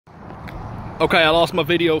Okay, I lost my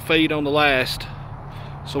video feed on the last.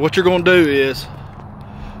 So what you're gonna do is,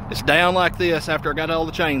 it's down like this after I got all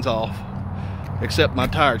the chains off, except my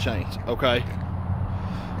tire chains, okay?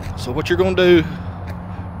 So what you're gonna do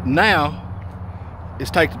now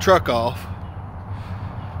is take the truck off.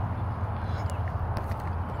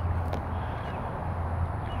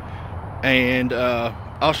 And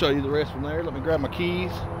I'll show you the rest from there. Let me grab my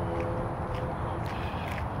keys.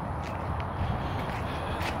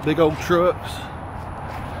 Big old trucks.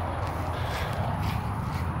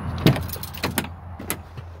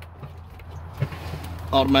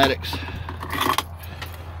 Automatics.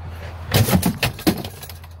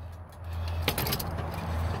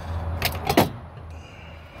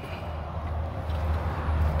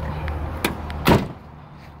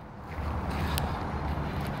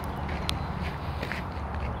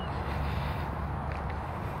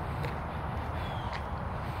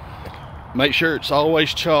 Make sure it's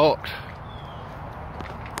always chalked.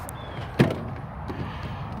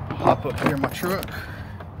 Hop up here in my truck.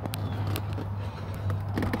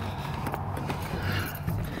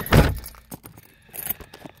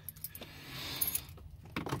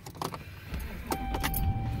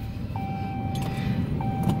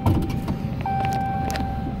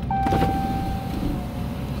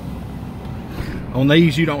 On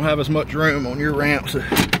these, you don't have as much room on your ramps.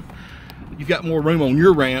 You've got more room on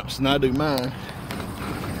your ramps than I do mine.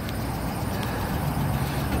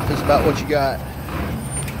 That's about what you got on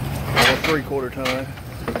a 3/4 ton.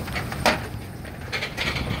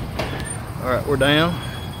 All right, we're down.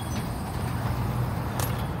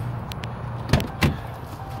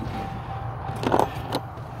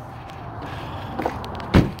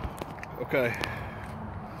 Okay,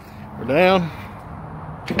 we're down.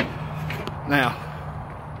 Now,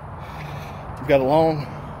 we've got one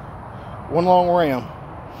long ram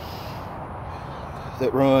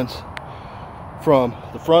that runs from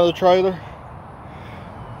the front of the trailer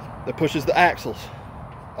that pushes the axles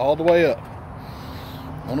all the way up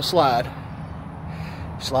on a slide.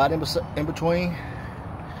 Slide in between.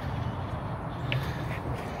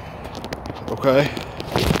 Okay.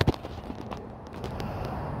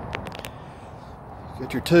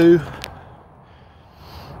 Get your 2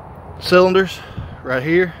 cylinders right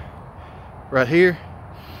here, right here.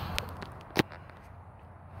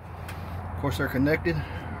 Of course, they're connected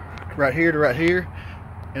right here to right here,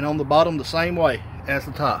 and on the bottom the same way as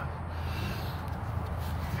the top.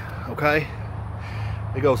 Okay,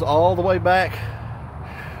 it goes all the way back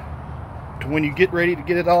to when you get ready to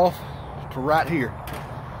get it off to right here,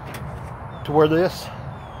 to where this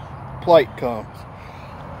plate comes.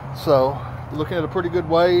 So you're looking at a pretty good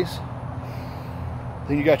ways.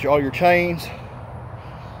 Then you got all your chains,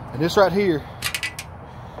 and this right here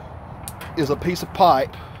is a piece of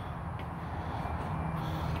pipe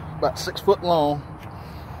about 6 foot long,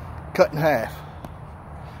 cut in half,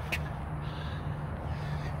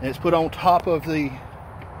 and it's put on top of the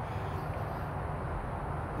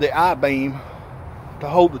I-beam to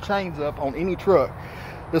hold the chains up on any truck.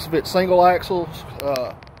 This will fit single axles,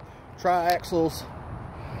 tri-axles,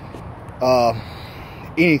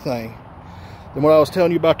 anything. Then what I was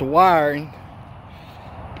telling you about the wiring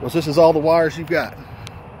was, this is all the wires you've got.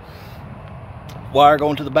 Wire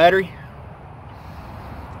going to the battery,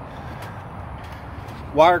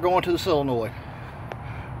 wire going to the solenoid,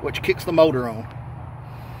 which kicks the motor on.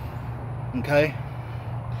 Okay,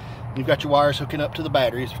 you've got your wires hooking up to the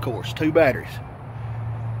batteries, of course, 2 batteries.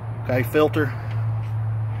 Okay, filter,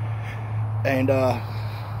 and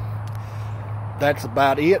that's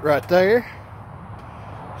about it right there.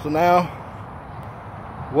 So now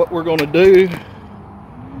what we're going to do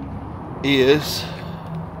is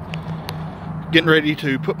getting ready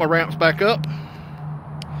to put my ramps back up,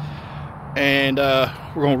 and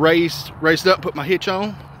we're going to raise it up, put my hitch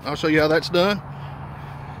on. I'll show you how that's done.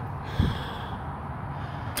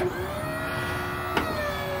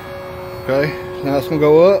 Okay, now it's going to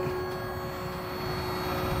go up.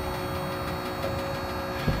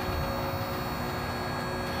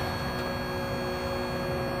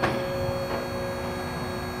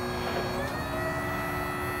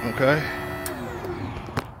 Okay,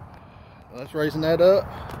 that's raising that up.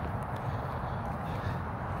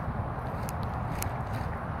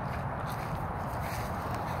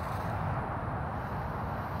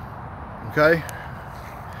 Okay,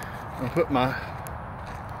 I'm gonna put my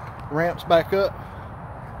ramps back up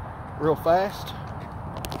real fast.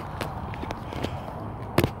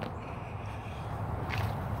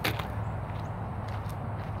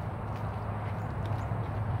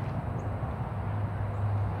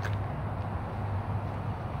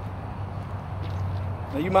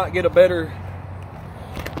 Now you might get a better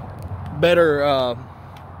better,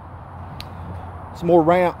 some more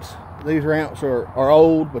ramps. These ramps are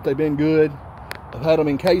old, but they've been good. I've had them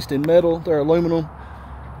encased in metal. They're aluminum.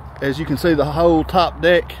 As you can see, the whole top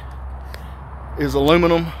deck is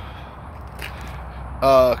aluminum,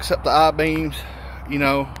 except the I-beams, you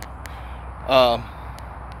know.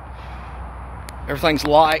 Everything's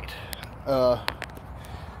light.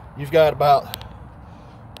 You've got about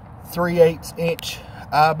 3/8 inch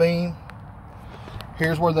I-beam.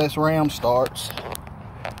 Here's where this ram starts.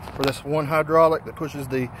 For this one hydraulic that pushes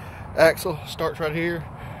the axle, starts right here,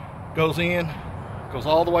 goes in, goes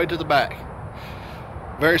all the way to the back.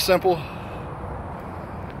 Very simple.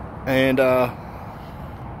 And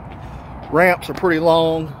ramps are pretty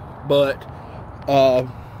long, but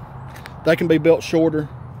they can be built shorter.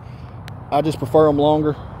 I just prefer them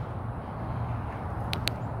longer.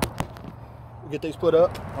 We'll get these put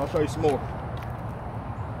up. I'll show you some more.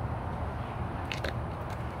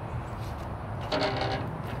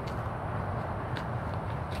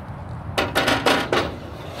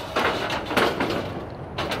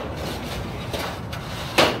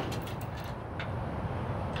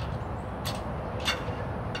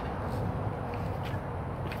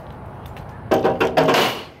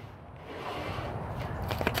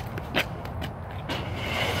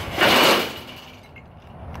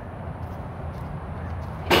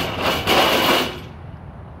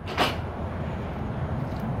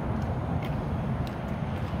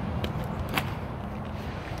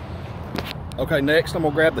 Okay, next I'm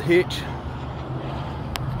gonna grab the hitch.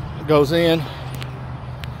 It goes in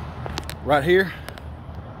right here.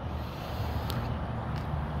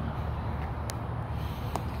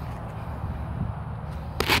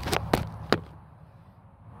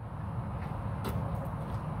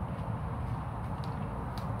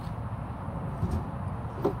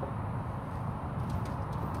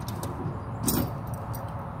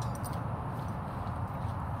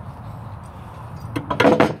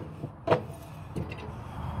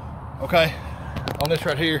 Okay, on this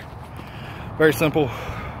right here, very simple.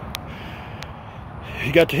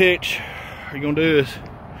 You got the hitch. All you're gonna do is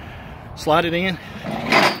slide it in.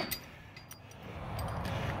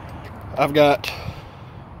 I've got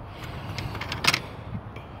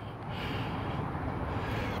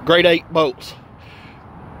grade 8 bolts.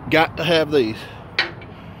 Got to have these.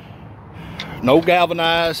 No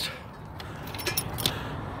galvanized.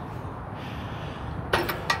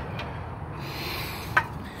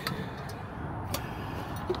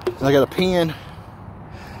 I got a pin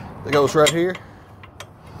that goes right here.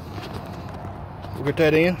 We'll get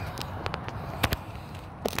that in.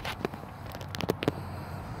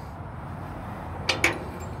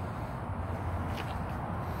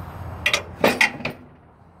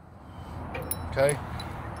 Okay.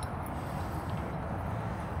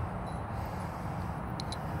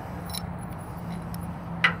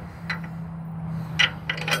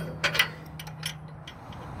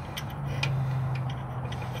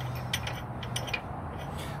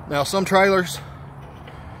 Now some trailers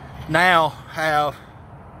now have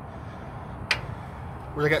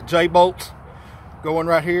where they got J-bolts going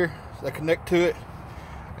right here. They connect to it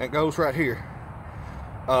and it goes right here.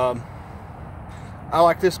 I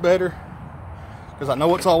like this better because I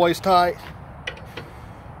know it's always tight.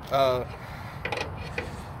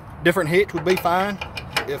 Different hitch would be fine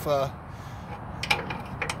if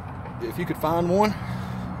you could find one,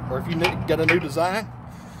 or if you got a new design.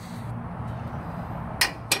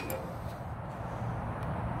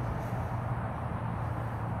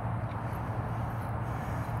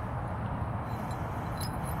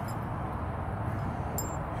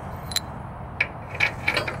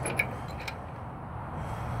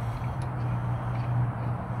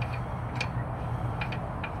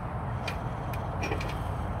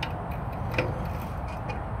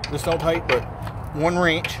 This don't take but one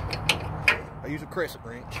wrench. I use a crescent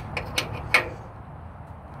wrench.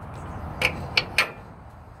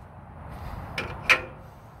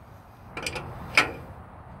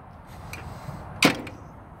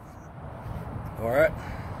 All right.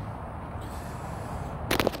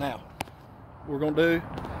 Now, what we're gonna do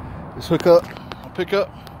is hook up a pickup,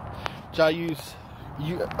 which I use.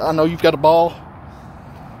 I know you've got a ball.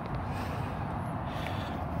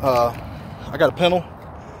 I got a pennel.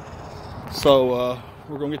 So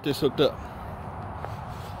we're gonna get this hooked up.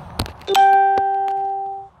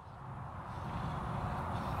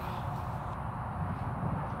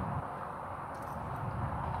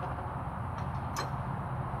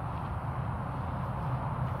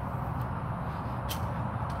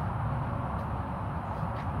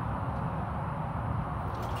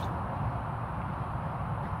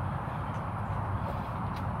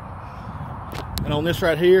 And on this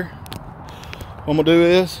right here, What I'm gonna do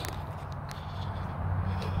is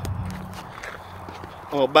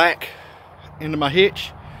I'm gonna back into my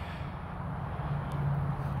hitch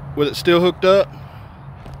with it still hooked up,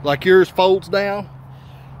 like yours folds down.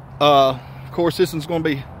 Of course, this one's gonna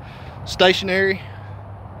be stationary,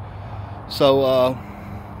 so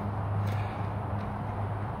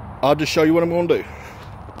I'll just show you what I'm gonna do.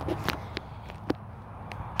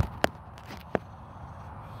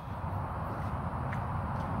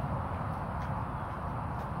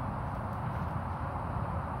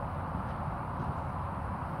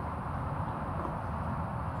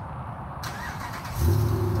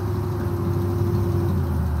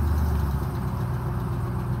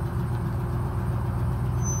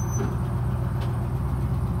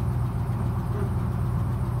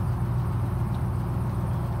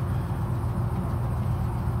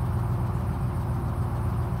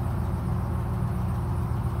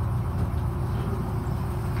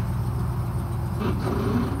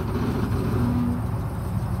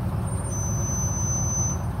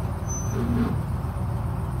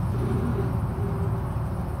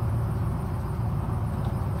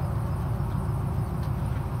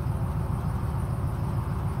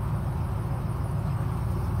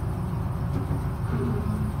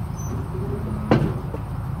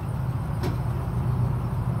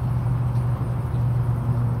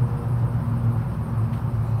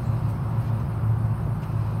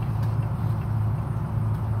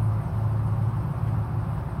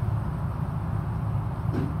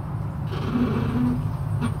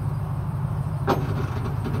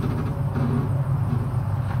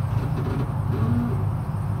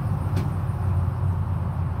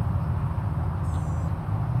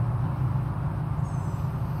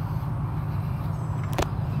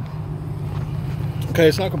 Okay,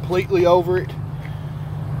 it's not completely over it,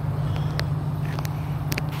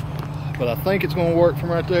 but I think it's gonna work from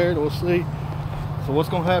right there. We'll see. So what's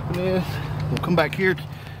gonna happen is we'll come back here.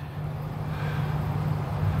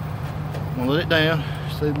 I'm gonna let it down.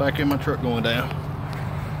 See back in my truck going down.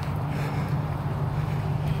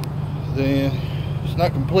 Then it's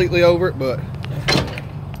not completely over it, but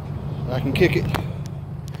I can kick it.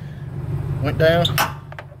 Went down.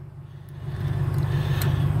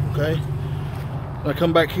 Okay. I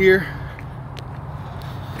come back here,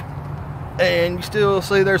 and you still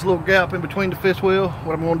see there's a little gap in between the fifth wheel.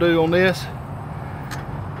 What I'm going to do on this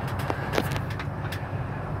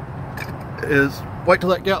is wait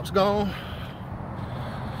till that gap's gone.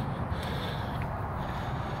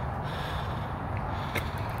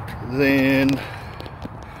 Then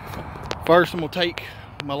first I'm going to take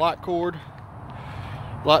my light cord,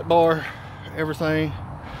 light bar, everything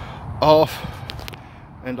off,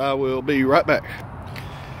 and I will be right back.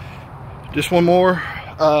 Just one more.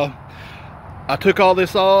 I took all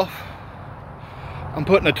this off. I'm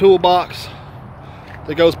putting a toolbox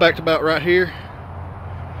that goes back to about right here.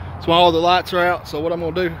 So all the lights are out. So what I'm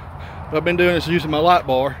gonna do, what I've been doing is using my light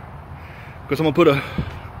bar, because I'm gonna put a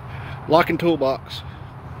locking toolbox.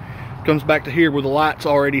 Comes back to here where the light's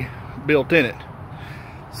already built in it.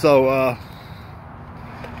 So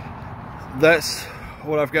that's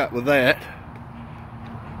what I've got with that.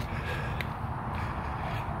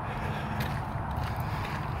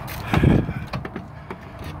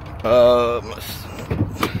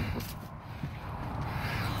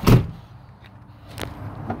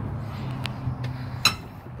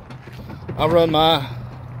 I run my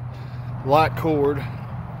light cord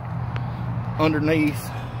underneath,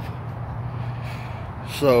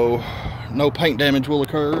 so no paint damage will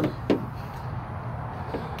occur.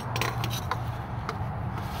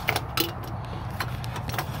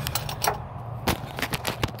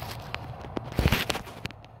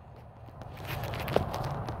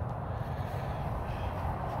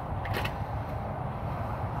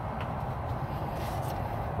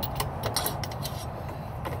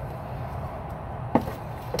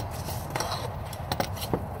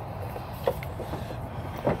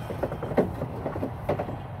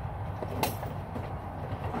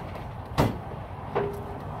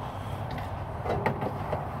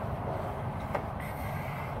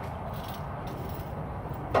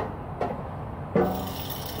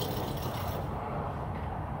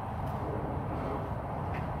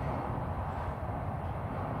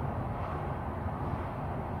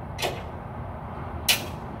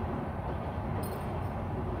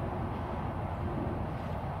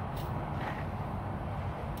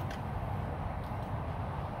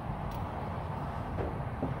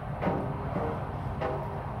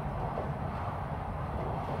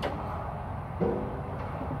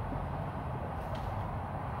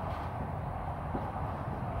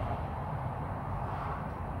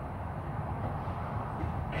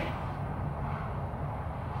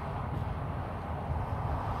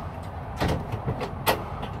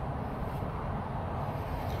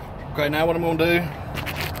 Okay, now what I'm gonna do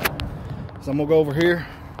is I'm gonna go over here,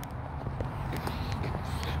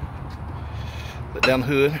 let down the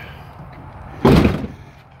hood.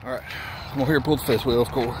 All right, I'm gonna here pull the fifth wheel,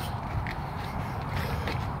 of course.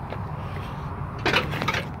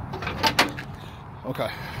 Okay,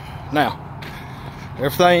 now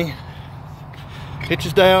everything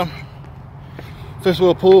hitches down, fifth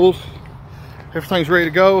wheel pulled, everything's ready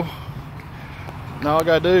to go. Now all I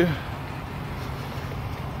gotta do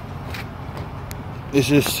is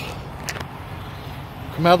just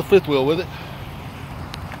come out of the fifth wheel with it.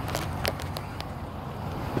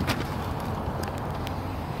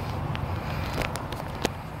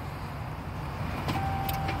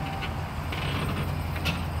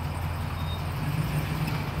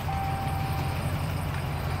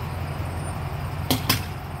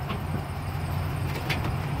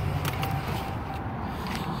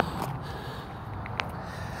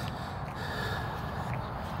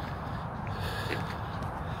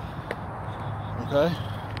 Okay,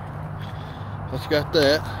 let's got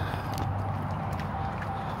that.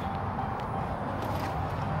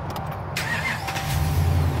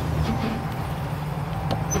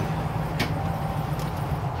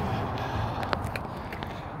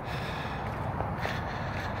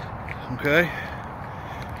 Okay,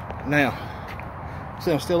 now,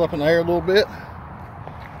 see I'm still up in the air a little bit.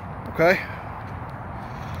 Okay,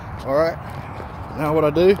 all right, now what I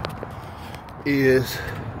do is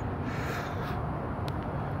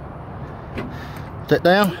that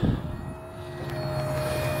down.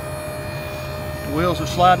 The wheels are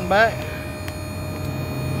sliding back.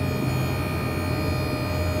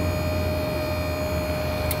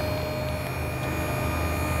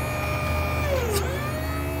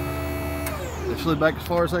 They slid back as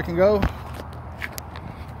far as they can go.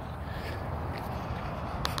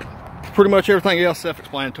 Pretty much everything else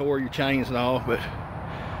self-explanatory, your chains and all, but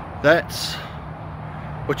that's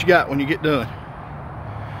what you got when you get done.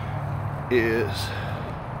 Is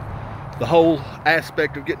the whole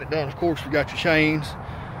aspect of getting it done. Of course, you got your chains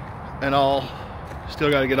and all, still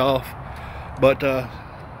got to get off, but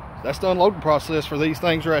that's the unloading process for these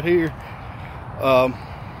things right here. Of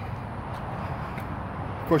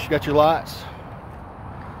course, you got your lights,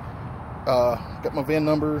 got my VIN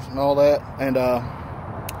numbers and all that, and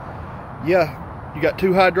yeah, you got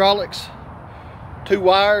 2 hydraulics, 2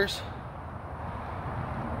 wires,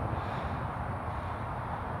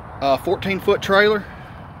 14-foot trailer,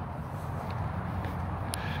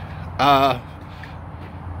 about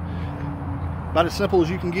as simple as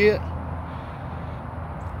you can get.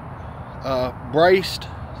 Braced,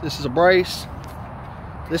 this is a brace,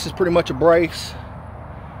 this is pretty much a brace.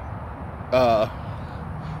 Then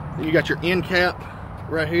you got your end cap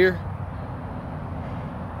right here.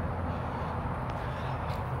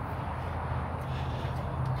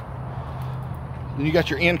 Then you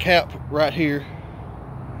got your end cap right here.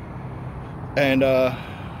 And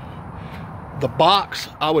the box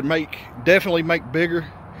I would definitely make bigger,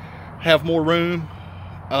 have more room,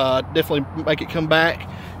 definitely make it come back.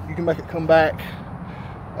 You can make it come back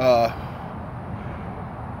as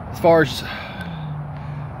far as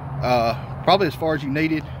probably as far as you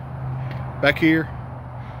needed back here,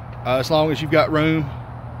 as long as you've got room,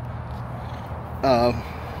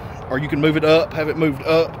 or you can move it up, have it moved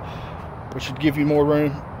up, which should give you more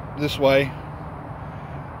room this way.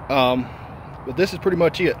 But this is pretty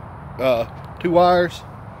much it. 2 wires,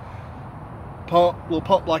 pump, little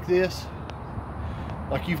pump like this,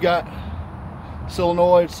 like you've got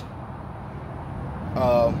solenoids,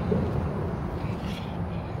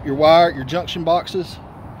 your junction boxes,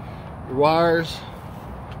 your wires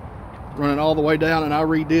running all the way down, and I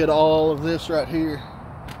redid all of this right here,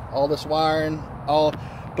 all this wiring,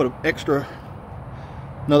 put an extra,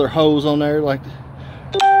 another hose on there, like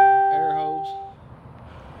air hose.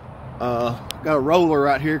 Got a roller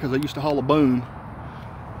right here because I used to haul a boom,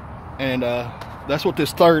 and that's what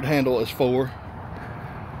this third handle is for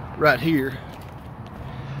right here.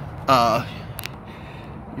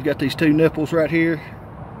 You got these 2 nipples right here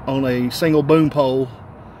on a single boom pole.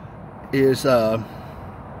 Is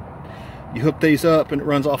you hook these up and it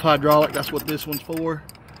runs off hydraulic. That's what this one's for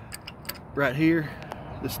right here,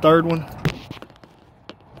 this third one.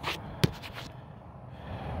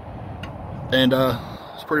 And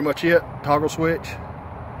that's pretty much it. Toggle switch,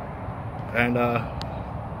 and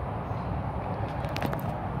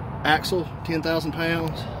axle, 10,000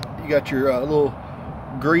 pounds. You got your little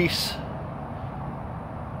greasing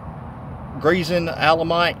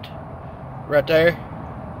Alamite right there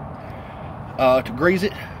to grease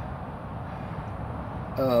it.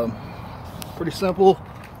 Pretty simple.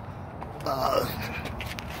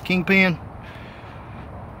 Kingpin.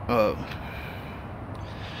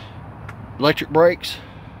 electric brakes,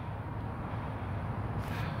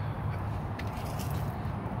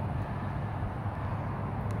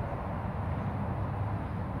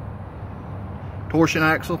 torsion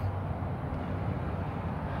axle,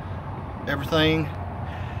 everything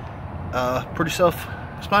pretty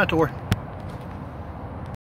self-explanatory.